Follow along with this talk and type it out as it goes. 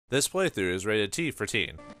This playthrough is rated T for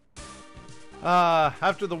teen.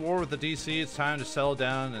 After the war with the DC, it's time to settle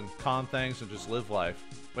down and calm things and just live life.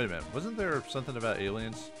 Wait a minute, wasn't there something about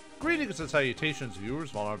aliens? Greetings and salutations,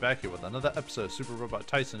 viewers. Vauldemare back here with another episode of Super Robot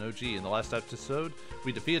Taisen OG. In the last episode,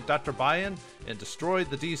 we defeated Dr. Bayan and destroyed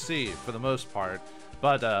the DC for the most part.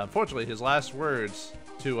 But unfortunately, his last words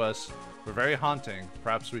to us were very haunting.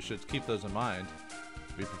 Perhaps we should keep those in mind.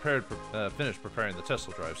 We finished preparing the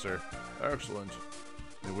Tesla drive, sir. Excellent.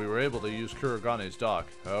 And we were able to use Kuragane's dock.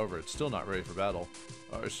 However, it's still not ready for battle.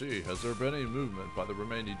 I see. Has there been any movement by the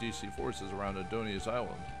remaining DC forces around Adonia's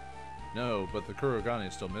island? No, but the Kuragane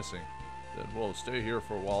is still missing. Then we'll stay here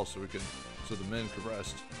for a while so the men can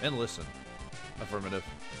rest and listen. Affirmative.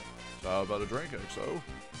 So how about a drink, XO?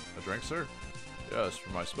 A drink, sir? Yes,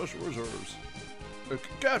 for my special reserves.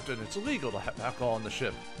 Captain, it's illegal to have alcohol on the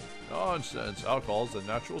ship. Nonsense. Alcohol is a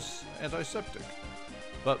natural antiseptic.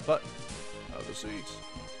 But, have a seat.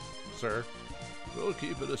 Sir, we'll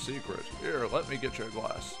keep it a secret. Here, let me get you a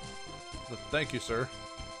glass. Thank you, sir.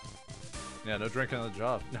 Yeah, no drinking on the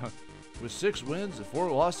job. No. With 6 wins and 4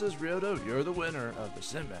 losses, Ryoto, you're the winner of the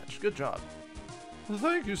sim match. Good job. Well,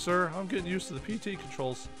 thank you, sir. I'm getting used to the PT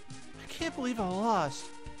controls. I can't believe I lost.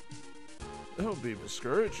 Don't be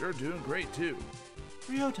discouraged. You're doing great, too.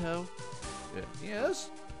 Ryoto. Yes?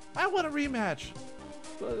 I want a rematch.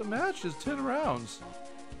 But the match is 10 rounds.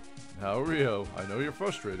 Now, Ryo, I know you're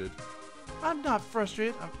frustrated. I'm not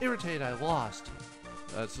frustrated. I'm irritated I lost.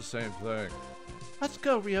 That's the same thing. Let's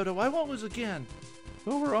go, Ryoto. I won't lose again.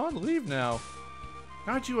 But we're on leave now.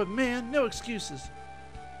 Aren't you a man? No excuses.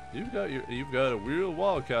 You've got a real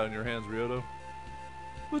wildcat in your hands, Ryoto.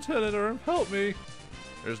 Lieutenant Erm, help me.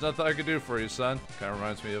 There's nothing I can do for you, son. Kind of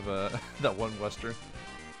reminds me of that one western.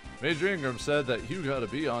 Major Ingram said that you got to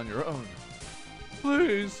be on your own.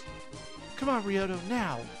 Please. Come on, Ryoto,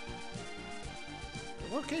 now.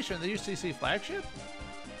 Location of the UCC flagship?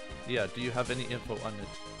 Yeah, do you have any info on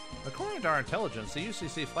it? According to our intelligence, the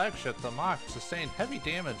UCC flagship, the Mech, sustained heavy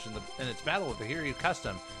damage in its battle with the Hiryu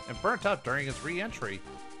Custom and burnt up during its re-entry.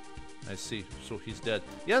 I see, so he's dead.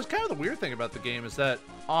 Yeah, it's kind of the weird thing about the game is that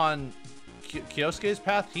on Kyosuke's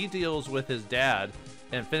path, he deals with his dad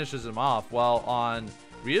and finishes him off, while on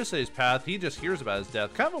Ryusei's path, he just hears about his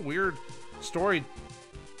death. Kind of a weird story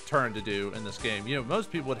turn to do in this game. You know,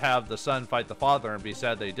 most people would have the son fight the father and be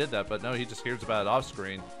sad they did that, but no, he just hears about it off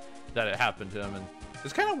screen that it happened to him, and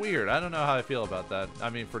it's kind of weird. I don't know how I feel about that. I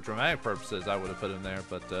mean, for dramatic purposes, I would have put him there,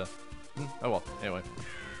 but oh well. Anyway,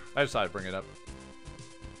 I decided to bring it up.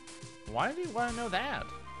 Why do you want to know that?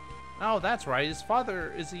 Oh, that's right. His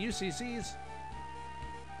father is the UCC's.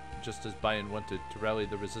 Just as Bayan wanted to rally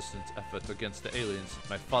the resistance effort against the aliens,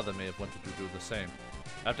 my father may have wanted to do the same.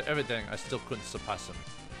 After everything, I still couldn't surpass him.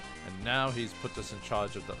 And now he's put us in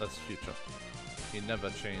charge of the Earth's future. He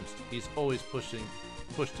never changed. He's always pushed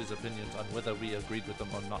his opinions on whether we agreed with them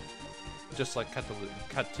or not. Just like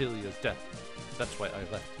Catilia's death. That's why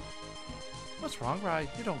I left. What's wrong, Rai?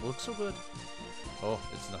 You don't look so good. Oh,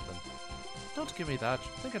 it's nothing. Don't give me that.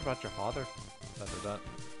 Thinking about your father.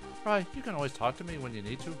 Rai, you can always talk to me when you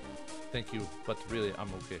need to. Thank you, but really, I'm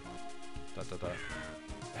okay.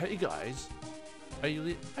 Hey guys. Are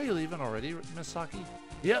you leaving already, Misaki?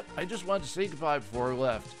 Yep, I just wanted to say goodbye before I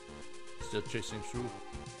left. Still chasing Shu?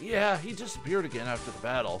 Yeah, he disappeared again after the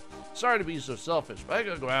battle. Sorry to be so selfish, but I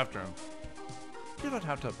gotta go after him. You don't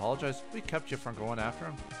have to apologize. We kept you from going after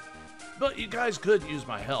him. But you guys could use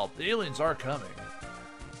my help. The aliens are coming.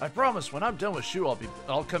 I promise when I'm done with Shu,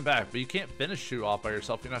 I'll come back, but you can't finish Shu off by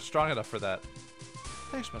yourself. You're not strong enough for that.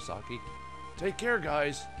 Thanks, Misaki. Take care,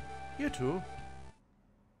 guys. You too.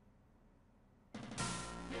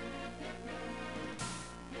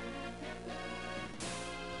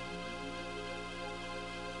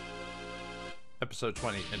 Episode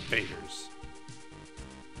 20, Invaders.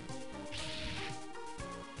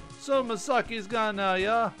 So Masaki's gone now,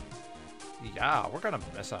 yeah? Yeah, we're gonna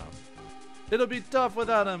miss him. It'll be tough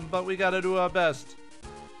without him, but we gotta do our best.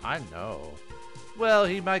 I know. Well,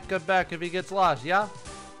 he might come back if he gets lost, yeah?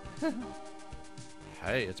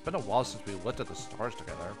 Hey, it's been a while since we looked at the stars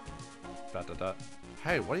together.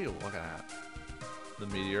 Hey, what are you looking at? The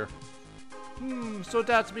meteor. So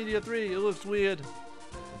that's Meteor 3. It looks weird.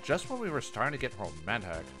 Just when we were starting to get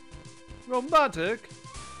romantic. Romantic?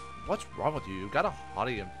 What's wrong with you? You got a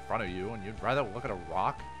hottie in front of you and you'd rather look at a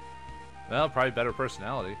rock? Well, probably better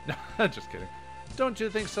personality. Just kidding. Don't you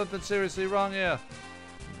think something's seriously wrong here?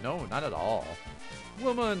 No, not at all.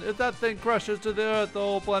 Woman, if that thing crashes to the Earth, the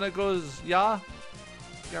whole planet goes, yeah?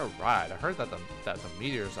 You're right. I heard that the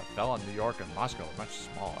meteors that fell on New York and Moscow are much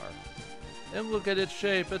smaller. And look at its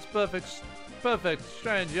shape. It's perfect.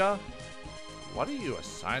 Strange, yeah? What are you, a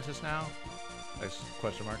scientist now?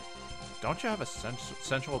 Question mark. Don't you have a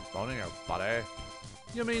sensual bone in your body?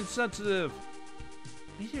 You mean sensitive?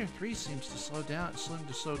 Meteor 3 seems to slow down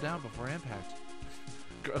before impact.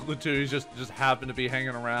 Latu's just happened to be hanging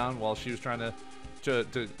around while she was trying to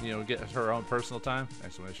you know, get her own personal time.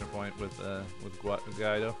 Exclamation point with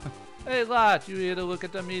Gaido. Hey Lot, you here to look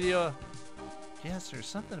at the meteor? Yes, there's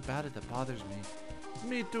something about it that bothers me.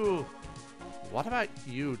 Me too. What about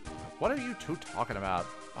you? What are you two talking about?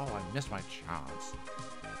 Oh, I missed my chance.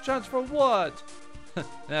 Chance for what?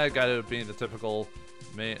 Gaido being the typical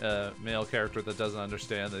male character that doesn't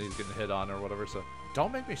understand that he's getting hit on or whatever, so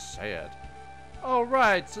don't make me say it. Oh,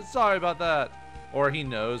 right, so sorry about that. Or he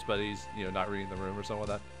knows, but he's, you know, not reading the room or something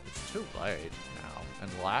like that. It's too late now.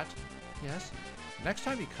 And Lat? Yes? Next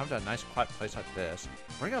time you come to a nice quiet place like this,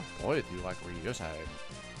 bring a boy with you like Ryusei.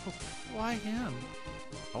 Why him?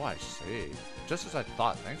 Oh, I see. Just as I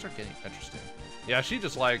thought, things are getting interesting. Yeah, she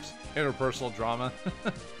just likes interpersonal drama.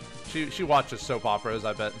 She watches soap operas,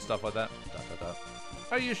 I bet, and stuff like that.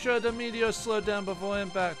 Are you sure the meteor slowed down before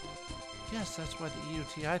impact? Yes, that's why the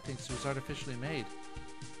EUTI thinks it was artificially made.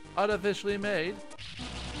 Artificially made?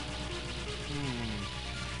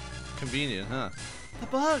 Convenient, huh? The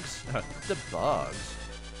bugs! The bugs.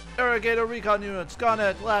 Irrigator recon units, gone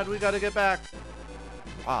it, lad, we gotta get back.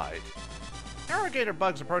 Right. Irrigator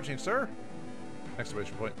bugs approaching, sir.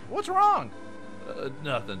 Exclamation point. What's wrong?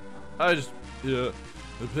 Nothing. I just, a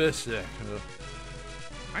bit sick.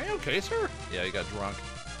 Are you okay, sir? Yeah, you got drunk.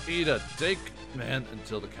 Eat a dick, man,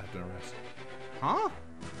 until the captain arrives. Huh?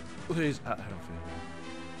 Please, I don't feel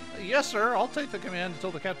well. Yes, sir. I'll take the command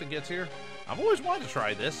until the captain gets here. I've always wanted to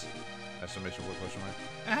try this. Exclamation point, question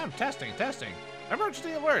mark. Testing.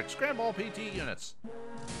 Emergency alert. Scramble all PT units.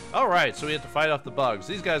 Alright, so we have to fight off the bugs.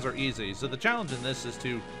 These guys are easy. So the challenge in this is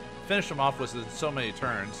to finish them off with so many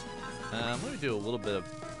turns. Let me do a little bit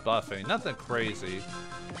of buffing. Nothing crazy.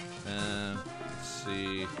 Let's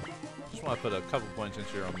see. Just want to put a couple points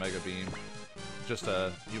into your Omega Beam. Just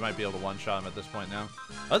you might be able to one-shot him at this point now.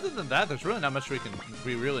 Other than that, there's really not much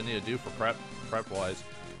we really need to do for prep-wise.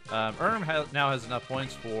 now has enough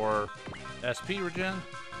points for SP regen,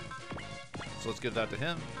 so let's give that to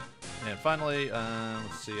him. And finally,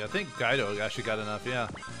 let's see. I think Gaido actually got enough, yeah.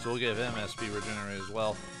 So we'll give him SP regenerate as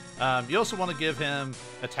well. You also want to give him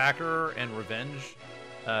Attacker and Revenge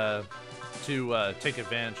to take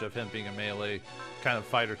advantage of him being a melee kind of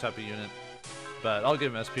fighter type of unit. But I'll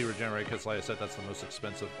give him SP Regenerate because, like I said, that's the most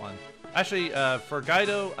expensive one. Actually, for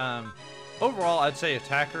Gaido, overall, I'd say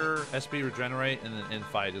Attacker, SP Regenerate, and then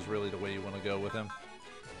Infight is really the way you want to go with him.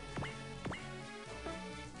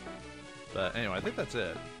 But anyway, I think that's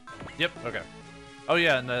it. Yep, okay. Oh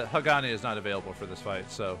yeah, and the Hagane is not available for this fight,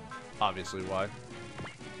 so obviously why.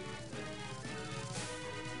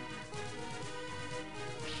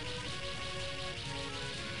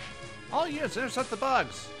 All units, intercept the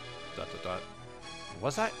bugs! ...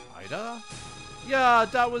 Was that Ida? Yeah,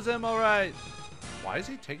 that was him, alright. Why is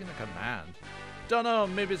he taking the command? Don't know,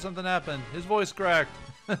 maybe something happened. His voice cracked.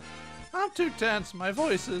 I'm too tense, my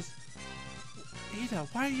voice is... Ida,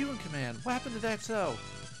 why are you in command? What happened to XO?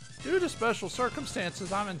 Due to special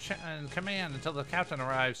circumstances, I'm in command until the captain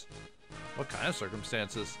arrives. What kind of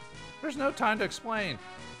circumstances? There's no time to explain.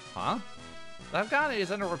 Huh? The Afghani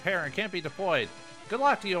is under repair and can't be deployed. Good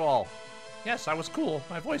luck to you all. Yes, I was cool.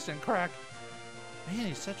 My voice didn't crack. Man,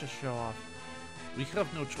 he's such a show-off. We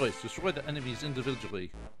have no choice. Destroy the enemies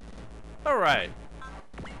individually. Alright.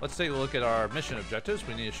 Let's take a look at our mission objectives.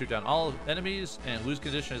 We need to shoot down all enemies, and lose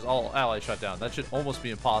condition is all allies shut down. That should almost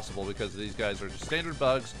be impossible because these guys are just standard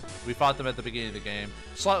bugs. We fought them at the beginning of the game.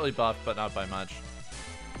 Slightly buffed, but not by much.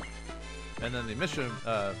 And then the mission,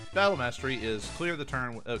 Battle Mastery, is clear the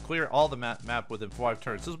turn, clear all the map within 5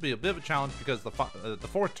 turns. This will be a bit of a challenge because the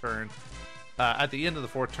 4th turn, at the end of the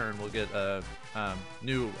 4th turn, we'll get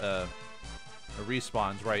new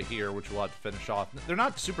respawns right here, which we'll have to finish off. They're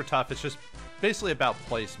not super tough. It's just basically about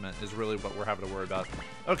placement is really what we're having to worry about.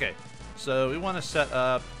 Okay, so we want to set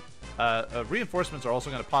up... reinforcements are also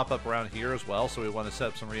going to pop up around here as well, so we want to set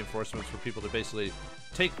up some reinforcements for people to basically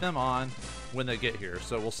take them on when they get here.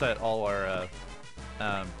 So we'll set all our...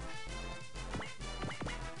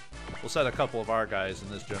 we'll set a couple of our guys in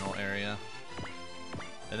this general area.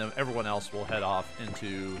 And then everyone else will head off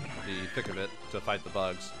into the thick of it to fight the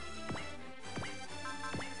bugs.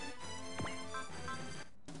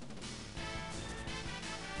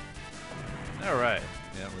 Alright.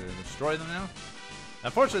 Yeah, we're going to destroy them now.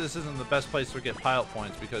 Unfortunately, this isn't the best place to get pilot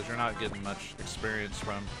points because you're not getting much experience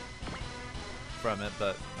from it,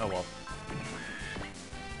 but oh well.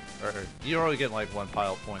 Or, you're only getting like 1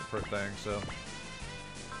 pilot point per thing, so.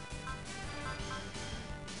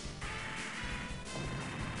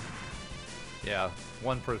 Yeah,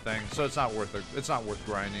 one per thing. So it's not worth it. It's not worth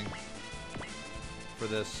grinding for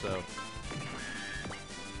this. So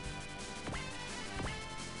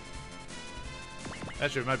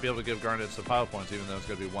actually, we might be able to give Garnet some pile points, even though it's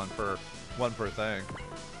gonna be one per thing.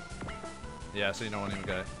 Yeah, so you don't even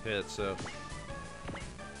get hit. So.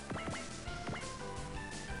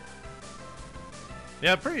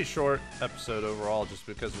 Yeah, pretty short episode overall, just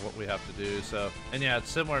because of what we have to do. So, and yeah, it's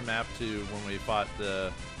similar map to when we fought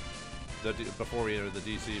the before we entered the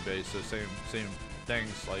DC base. So same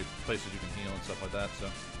things, like places you can heal and stuff like that. So,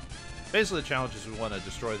 basically, the challenge is we want to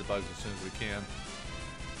destroy the bugs as soon as we can.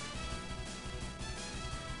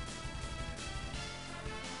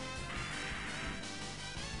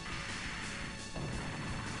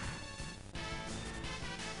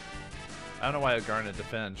 I don't know why Garnet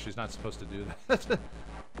defends. She's not supposed to do that.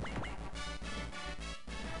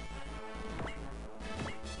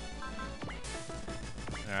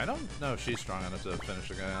 I don't know if she's strong enough to finish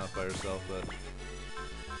a guy off by herself, but...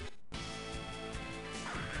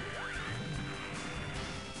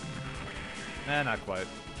 Eh, not quite.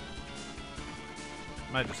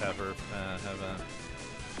 Might just have her have a...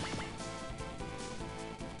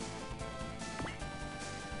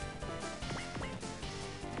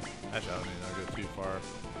 Actually, I don't need to go too far.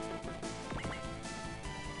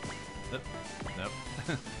 Nope.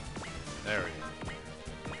 There we go.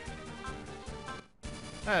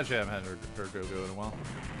 Actually, I haven't had her go in a while.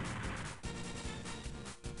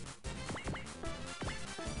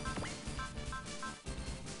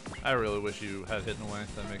 I really wish you had Hidden Away.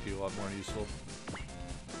 That'd make you a lot more useful.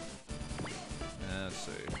 Let's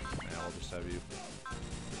see. Yeah, I'll just have you.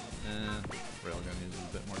 Railgun uses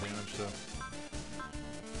a bit more damage, so.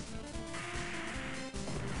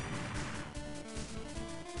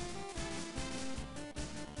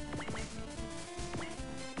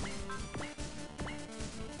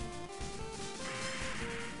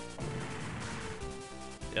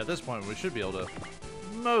 Yeah, at this point, we should be able to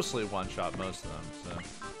mostly one-shot most of them, so...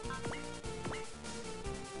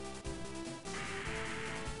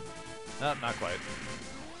 Nope, not quite.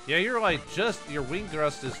 Yeah, you're like your wing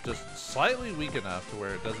thrust is just slightly weak enough to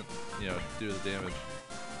where it doesn't, you know, do the damage.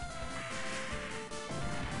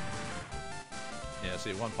 Yeah,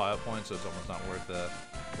 see, one pile point, so it's almost not worth that.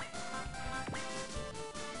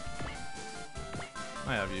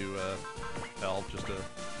 I have you help just to...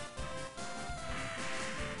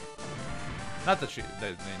 Not that they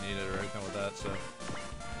need it or anything with that, so...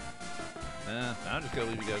 I'm just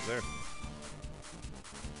gonna leave you guys there.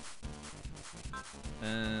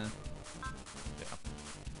 Yeah.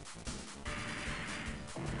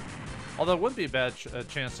 Although it wouldn't be a bad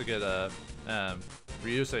chance to get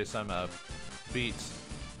Ryusei some beats.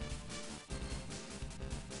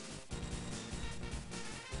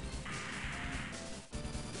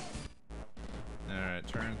 Alright,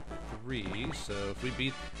 turn 3. So if we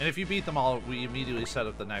beat... And if you beat them all, we immediately set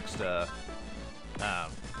up the next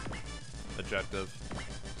objective.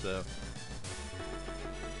 So...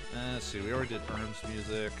 let's see, we already did Ern's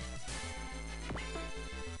music.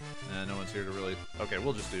 No one's here to really... Okay,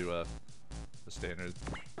 we'll just do the standard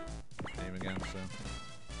name again, so...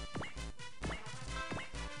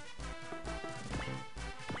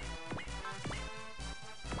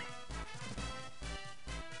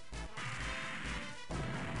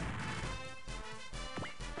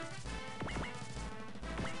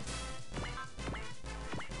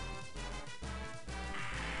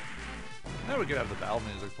 Now we could have the battle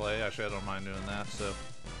music play. Actually, I don't mind doing that, so...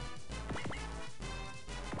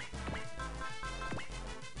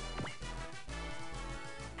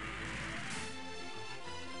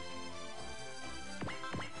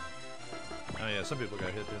 Oh yeah, some people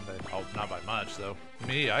got hit, didn't they? Oh, not by much, though.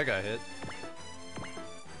 Me, I got hit.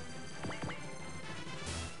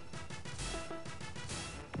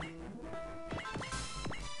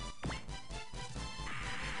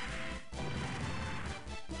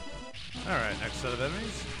 Alright, next set of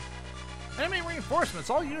enemies. Enemy reinforcements!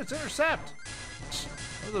 All units intercept!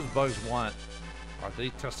 What do those bugs want? Are they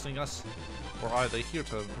testing us? Or are they here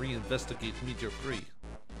to reinvestigate Meteor 3?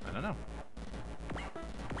 I don't know.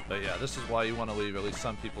 But yeah, this is why you want to leave at least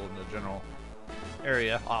some people in the general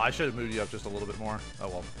area. Oh, I should have moved you up just a little bit more. Oh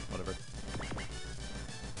well, whatever.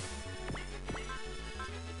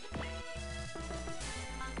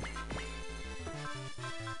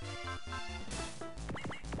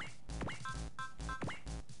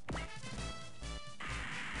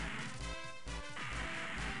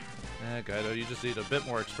 Guido, you just need a bit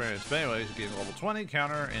more experience. But anyways, you're getting level 20,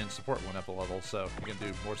 counter, and support went up a level, so you can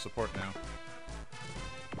do more support now.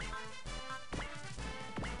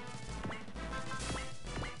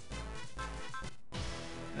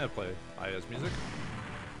 Yeah, play IS music.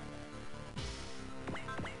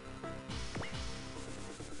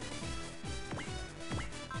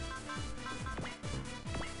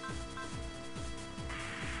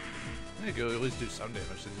 There you go, at least do some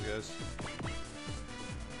damage to these guys.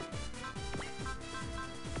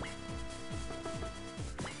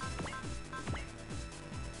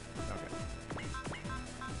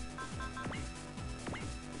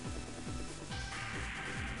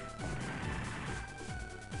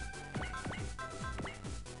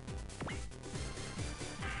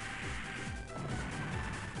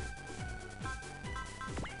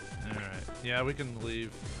 Yeah, we can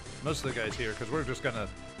leave most of the guys here because we're just gonna.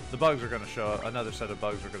 The bugs are gonna show up. Another set of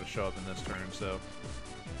bugs are gonna show up in this turn, so.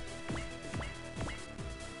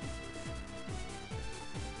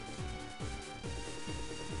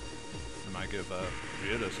 I might give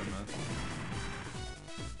Ryusei some.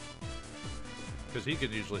 Because he can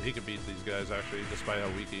beat these guys actually, despite how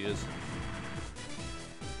weak he is.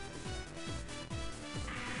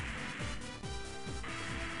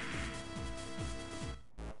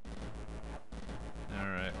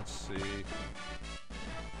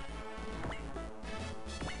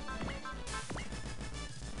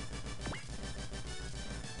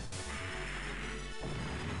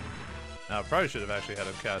 I probably should have actually had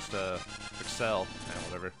him cast Excel. Yeah,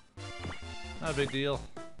 whatever. Not a big deal.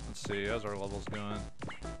 Let's see, how's our levels going?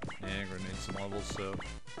 Yeah, we're gonna need some levels, so.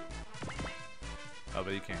 Oh,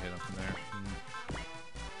 but you can't hit him from there.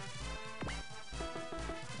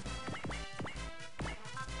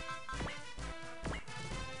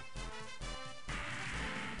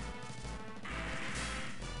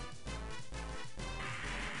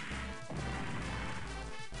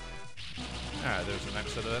 Alright, there's the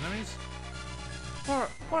next set of enemies.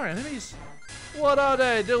 More enemies? What are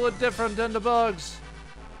they? They look different than the bugs.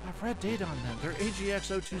 I've read data on them. They're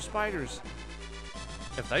AGX-02 spiders.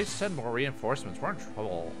 If they send more reinforcements, we're in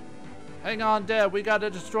trouble. Hang on, Dad. We gotta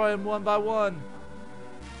destroy them one by one.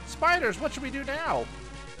 Spiders, what should we do now?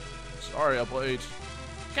 Sorry, I'm late.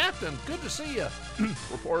 Captain, good to see you.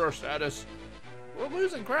 Report our status. We're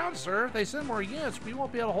losing ground, sir. They send more units. We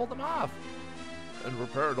won't be able to hold them off. And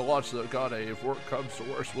prepare to launch the Gane. If work comes to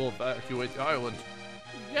worse, we'll evacuate the island.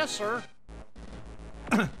 Yes, sir.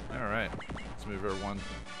 Alright. Let's move everyone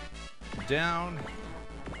down.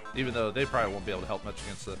 Even though they probably won't be able to help much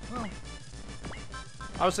against the... Well,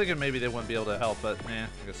 I was thinking maybe they wouldn't be able to help, but I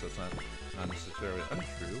guess that's not necessarily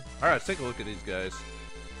untrue. Alright, let's take a look at these guys.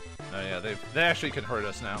 Oh yeah, they actually can hurt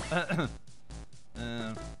us now.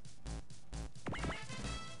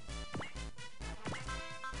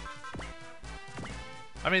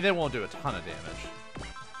 I mean, they won't do a ton of damage.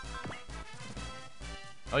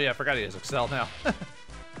 Oh yeah, I forgot he has Excel now. I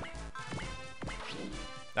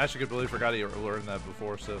actually completely forgot he learned that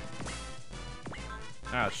before, so.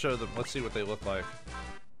 Alright, let's show them. Let's see what they look like.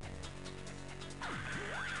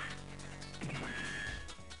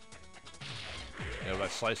 Yeah, by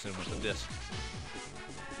slicing them with the disc.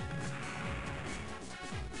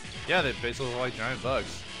 Yeah, they basically look like giant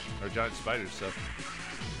bugs. Or giant spiders, so.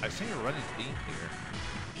 I've seen a running theme here.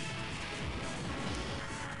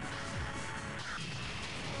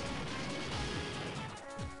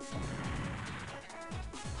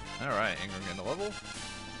 Alright, Ingram getting a level.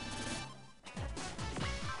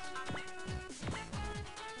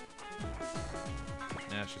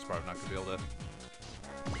 Yeah, she's probably not going to be able to.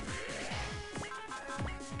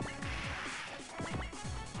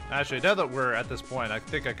 Actually, now that we're at this point, I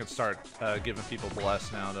think I can start giving people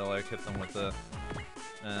bless now to like hit them with the.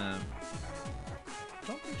 I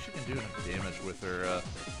don't think she can do enough damage with her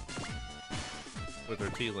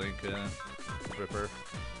T-Link Ripper.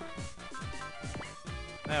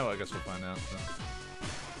 Yeah, well, I guess we'll find out. So.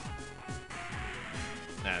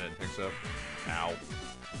 Nah, I didn't think so. Ow.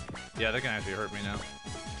 Yeah, they can actually hurt me now.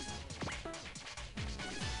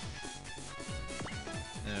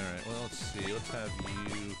 Alright, well, let's see. Let's have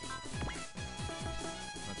you...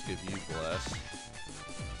 Let's give you Bless.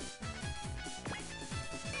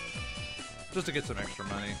 Just to get some extra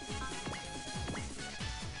money.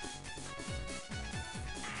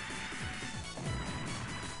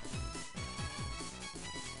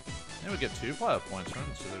 And we get 2 playoff points from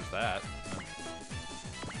it, so there's that.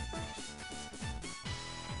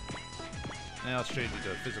 Now let's change it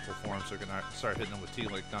to physical form so we can start hitting them with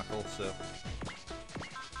T-Link Knuckles, so.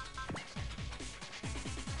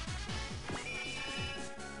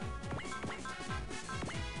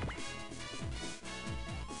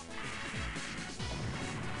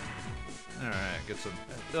 Alright, get some.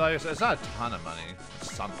 Like I said, it's not a ton of money,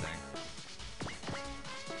 it's something.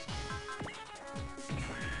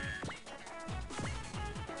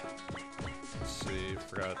 see,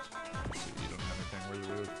 forgot. Let's see, you don't have anything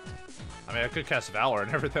really rude. I mean, I could cast Valor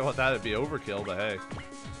and everything like that. It'd be overkill, but hey.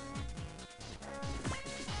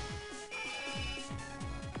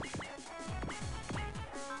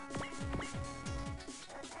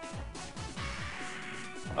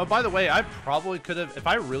 Oh, by the way, I probably could have, if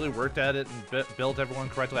I really worked at it and built everyone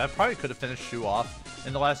correctly, I probably could have finished Shu off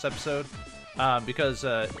in the last episode. Because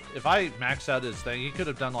if I maxed out his thing, he could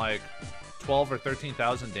have done like 12 or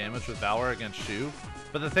 13,000 damage with Valor against Shu.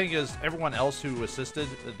 But the thing is, everyone else who assisted,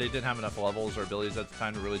 they didn't have enough levels or abilities at the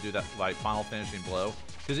time to really do that like final finishing blow.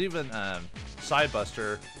 Because even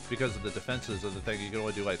Sidebuster, because of the defenses of the thing, you can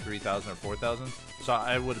only do like 3,000 or 4,000. So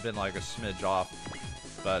I would have been like a smidge off.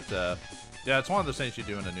 But yeah, it's one of those things you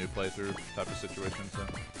do in a new playthrough type of situation. So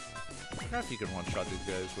I forgot if you can one-shot these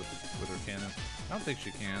guys with her cannon. I don't think she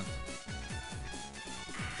can.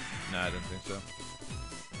 No, I didn't think so.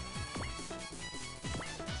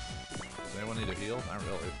 Does anyone need a heal? Not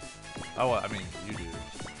really. Oh, I mean, you do.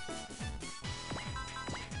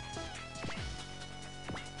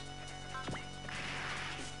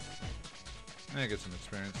 I get some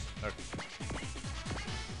experience. Okay.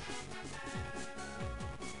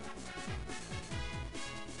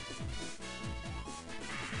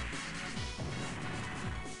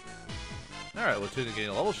 Alright, Latuna gained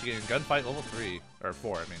a level. She gained gunfight level 3. Or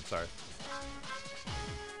 4, I mean, sorry.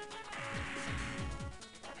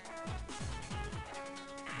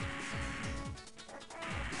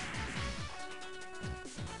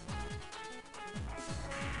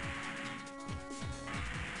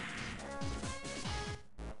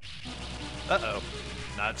 Uh-oh.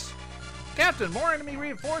 Nuts. Captain, more enemy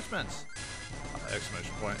reinforcements!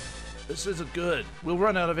 Exclamation point. This isn't good. We'll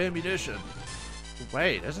run out of ammunition.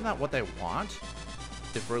 Wait, isn't that what they want?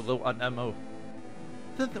 If we're low on ammo,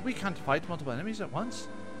 then we can't fight multiple enemies at once?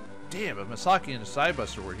 Damn, if Masaki and the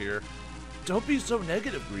Sidebuster were here. Don't be so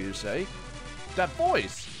negative, Ryusei. That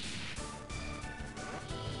voice!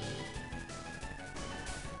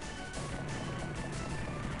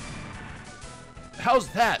 How's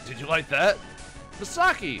that? Did you like that?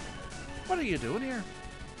 Masaki! What are you doing here?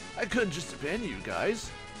 I couldn't just abandon you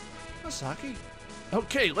guys. Masaki?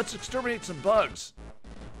 Okay, let's exterminate some bugs.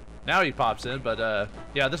 Now he pops in, but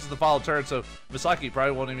yeah, this is the final turn, so Misaki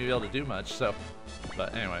probably won't even be able to do much, so.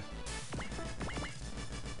 But anyway.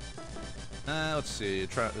 Let's see.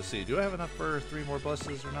 Let's see. Do I have enough for 3 more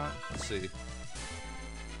blesses or not? Let's see.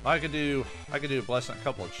 I could do a bless and a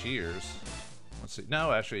couple of cheers. Let's see.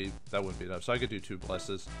 No, actually, that wouldn't be enough. So I could do 2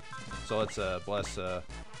 blesses. So let's bless. Oh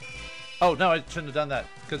no, I shouldn't have done that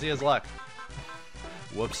because he has luck.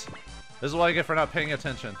 Whoops. This is what I get for not paying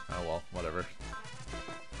attention. Oh well, whatever.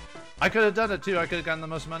 I could have done it too. I could have gotten the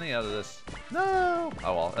most money out of this. No.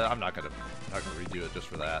 Oh well, I'm not gonna redo it just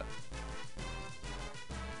for that.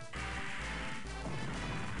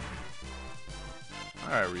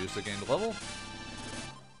 All right, Ryusei gained a level.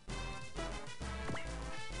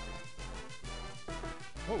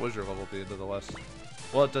 What was your level at the end of the last?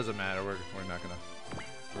 Well, it doesn't matter. We're not gonna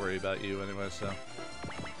worry about you anyway. So.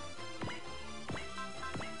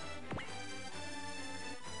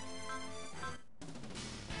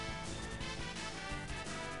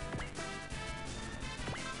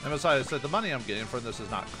 And besides, I said the money I'm getting from this is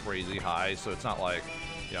not crazy high, so it's not like,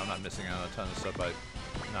 yeah, I'm not missing out on a ton of stuff by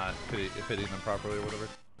not hitting them properly or whatever.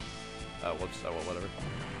 Whoops, oh well, whatever.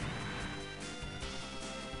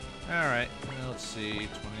 Alright, let's see, 20,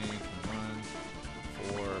 21,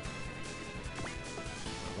 4,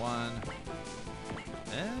 1.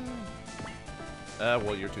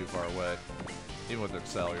 Well, you're too far away. Even with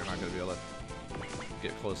Excel, you're not going to be able to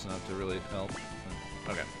get close enough to really help.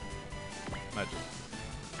 Okay.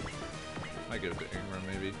 Might give it to Ingram,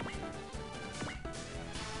 maybe.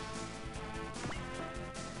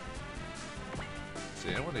 See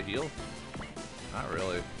anyone to heal? Not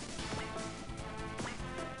really.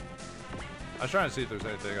 I was trying to see if there's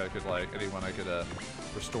anything I could, like, anyone I could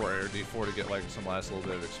restore Air D4 to get, like, some last little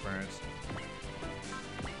bit of experience.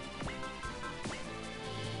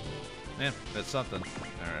 Yeah, that's something.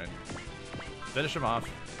 Alright. Finish him off.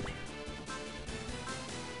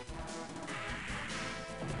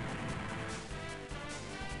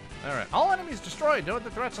 Alright, all enemies destroyed. No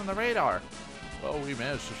other threats on the radar. Well, we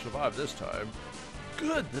managed to survive this time.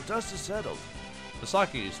 Good, the dust is settled.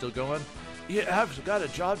 Misaki, you still going? Yeah, I've got a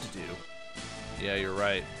job to do. Yeah, you're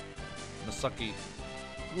right. Misaki.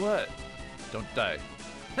 What? Don't die.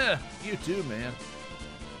 Heh, you too, man.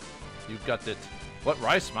 You got it. What,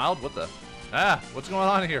 Rice smiled? What the? Ah, what's going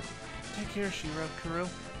on here? Take care, Shiro, Kuro.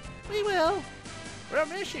 We will. We'll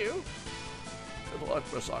miss you. Good luck,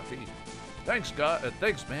 Misaki. Thanks,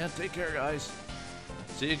 man. Take care, guys.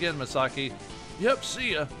 See you again, Misaki. Yep,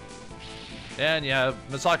 see ya. And yeah,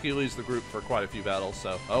 Misaki leads the group for quite a few battles,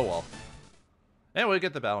 so oh well. And we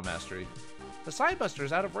get the battle mastery. The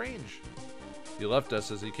Sidebuster's out of range. He left us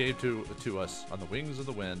as he came to us on the wings of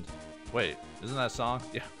the wind. Wait, isn't that a song?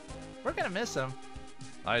 Yeah. We're gonna miss him.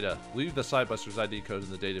 Ida, leave the Sidebuster's ID code in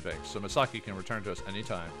the databank so Misaki can return to us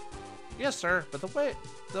anytime. Yes, sir, but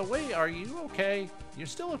the way, are you okay? You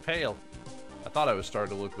still look pale. I thought I was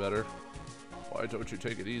starting to look better. Why don't you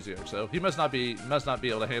take it easy, XO? He must not be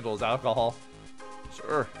able to handle his alcohol.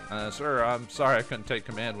 Sir, I'm sorry I couldn't take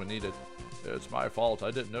command when needed. It's my fault.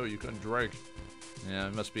 I didn't know you couldn't drink. Yeah,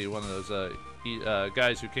 it must be one of those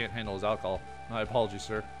guys who can't handle his alcohol. My apologies,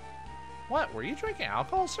 sir. What? Were you drinking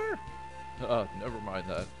alcohol, sir? Never mind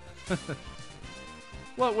that.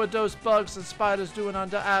 What were those bugs and spiders doing on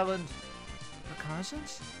the island?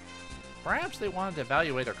 Reconnaissance? Perhaps they wanted to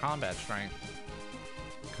evaluate our combat strength.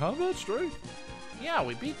 Combat strength? Yeah,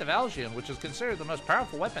 we beat the Valjean, which is considered the most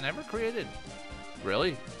powerful weapon ever created.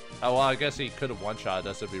 Really? Oh, well, I guess he could have one-shot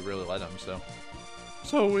us if we really let him, so.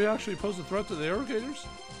 So we actually pose a threat to the irrigators?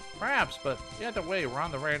 Perhaps, but either way, we're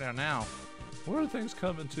on the radar now. Where are things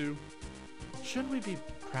coming to? Shouldn't we be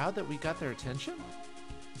proud that we got their attention?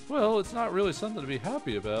 Well, it's not really something to be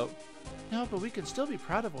happy about. No, but we can still be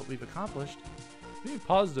proud of what we've accomplished. Being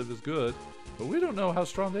positive is good, but we don't know how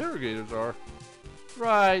strong the irrigators are.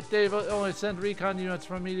 Right, they've only sent recon units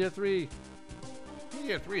from Media 3.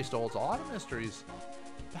 Media 3 still holds a lot of mysteries.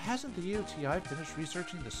 But hasn't the EOTI finished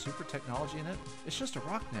researching the super technology in it? It's just a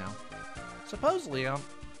rock now. Supposedly,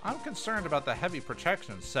 I'm concerned about the heavy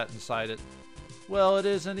protection set inside it. Well, it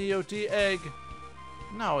is an EOT egg.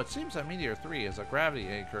 No, it seems that Meteor 3 is a gravity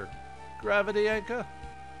anchor. Gravity anchor?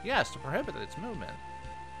 Yes, to prohibit its movement.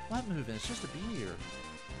 What movement? It's just a meteor.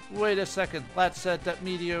 Wait a second. Lat said that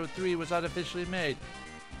Meteor 3 was artificially made.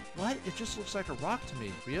 What? It just looks like a rock to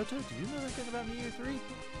me. Ryoto, do you know anything about Meteor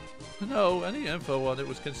 3? No, any info on it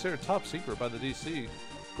was considered top secret by the DC.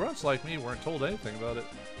 Grunts like me weren't told anything about it.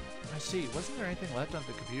 I see. Wasn't there anything left on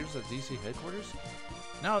the computers at DC headquarters?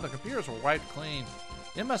 No, the computers were wiped clean.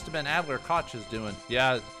 It must have been Adler Koch's doing.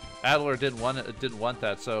 Yeah, Adler didn't want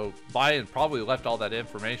that, so Bayern probably left all that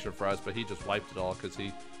information for us, but he just wiped it all because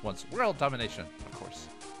he wants world domination, of course.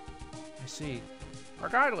 I see.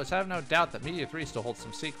 Regardless, I have no doubt that Media 3 still holds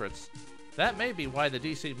some secrets. That may be why the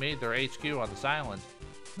DC made their HQ on this island.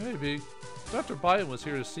 Maybe. Dr. Bayern was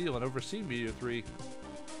here to seal and oversee Media 3.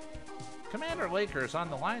 Commander Laker is on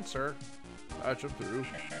the line, sir. Patch him through.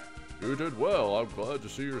 You did well. I'm glad to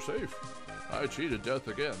see you're safe. I cheated death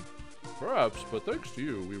again. Perhaps, but thanks to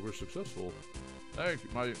you, we were successful. Thank you,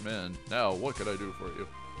 my men. Now, what can I do for you?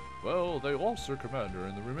 Well, they lost their commander,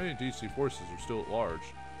 and the remaining DC forces are still at large.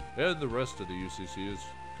 And the rest of the UCC is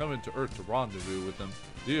coming to Earth to rendezvous with them.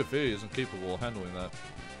 DFA isn't capable of handling that.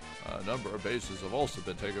 A number of bases have also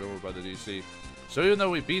been taken over by the DC. So even though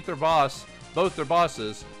we beat their boss, both their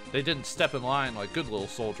bosses, they didn't step in line like good little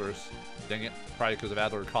soldiers. Dang it, probably because of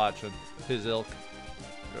Adler Koch and his ilk.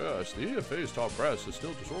 Yes, the EFA's top brass is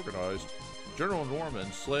still disorganized. General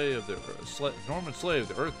Norman Slay of the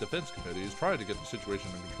Earth Defense Committee is trying to get the situation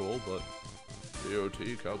under control, but the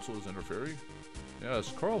EOT Council is interfering.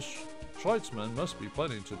 Yes, Karl Schleitzman must be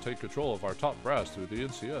planning to take control of our top brass through the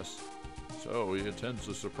NCS. So he intends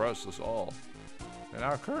to suppress us all. In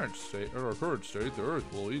our current state, the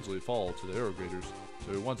Earth will easily fall to the irrigators,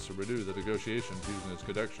 so he wants to renew the negotiations using his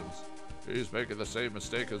connections. He's making the same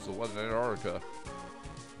mistake as the one in Antarctica.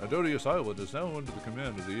 Adonius Island is now under the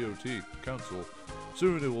command of the EOT Council.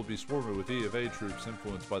 Soon it will be swarming with EFA troops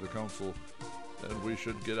influenced by the Council, and we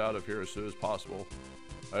should get out of here as soon as possible.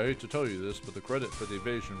 I hate to tell you this, but the credit for the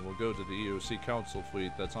invasion will go to the EOC Council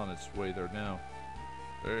fleet that's on its way there now.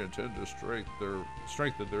 They intend to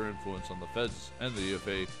strengthen their influence on the Feds and the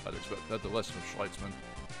EFA. I'd expect that the lesson of Schleitzman.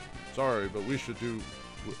 Sorry, but we should do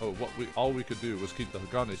all we could do was keep the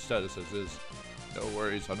Hagane status as is. No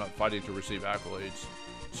worries, I'm not fighting to receive accolades.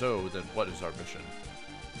 So then, what is our mission?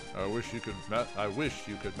 I wish you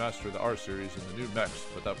could master the R series in the new mechs,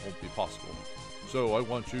 but that won't be possible. So I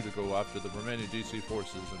want you to go after the remaining DC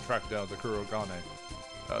forces and track down the Kurogane.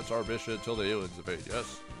 That's our mission until the aliens invade.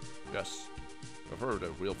 Yes, yes.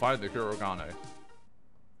 Affirmative. We'll find the Kurogane.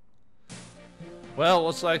 Well,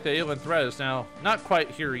 looks like the alien threat is now not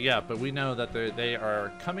quite here yet, but we know that they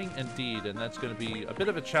are coming indeed, and that's going to be a bit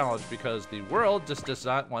of a challenge because the world just does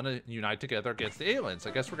not want to unite together against the aliens.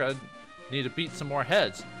 I guess we're going to need to beat some more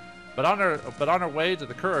heads. But on our way to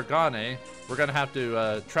the Kurogane, we're going to have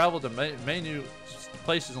to travel to many new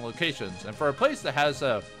places and locations. And for a place that has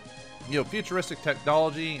futuristic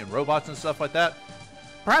technology and robots and stuff like that,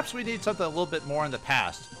 perhaps we need something a little bit more in the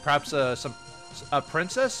past. Perhaps some a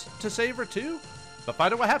princess to save her too? But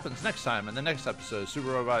find out what happens next time in the next episode of Super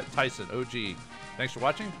Robot Taisen OG. Thanks for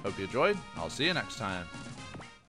watching. Hope you enjoyed. I'll see you next time.